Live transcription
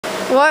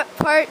What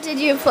part did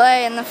you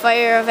play in the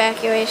fire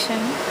evacuation?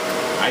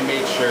 I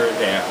made sure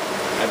that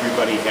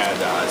everybody had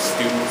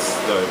students,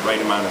 the right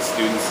amount of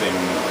students in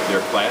their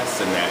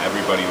class, and that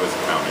everybody was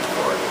accounted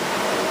for.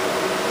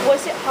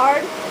 Was it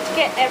hard to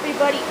get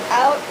everybody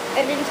out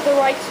and into the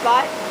right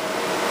spot?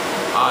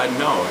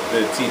 No,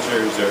 the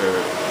teachers are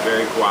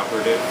very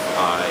cooperative,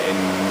 and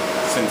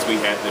since we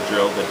had the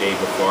drill the day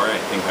before, I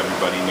think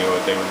everybody knew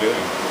what they were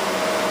doing.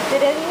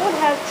 Did anyone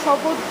have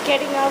trouble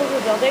getting out of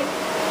the building?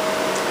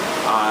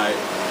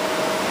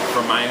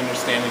 From my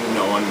understanding,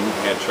 no one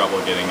had trouble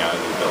getting out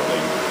of the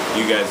building.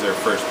 You guys are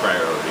first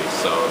priority,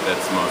 so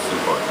that's most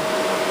important.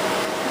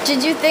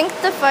 Did you think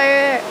the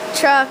fire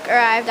truck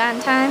arrived on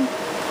time?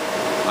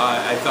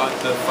 I thought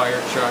the fire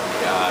truck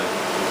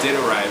did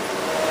arrive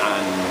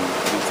on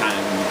the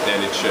time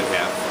that it should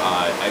have.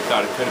 I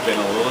thought it could have been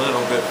a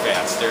little bit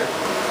faster,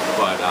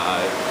 but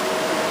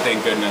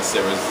thank goodness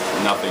there was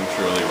nothing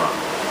truly wrong.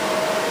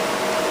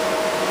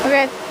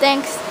 Okay,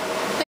 thanks.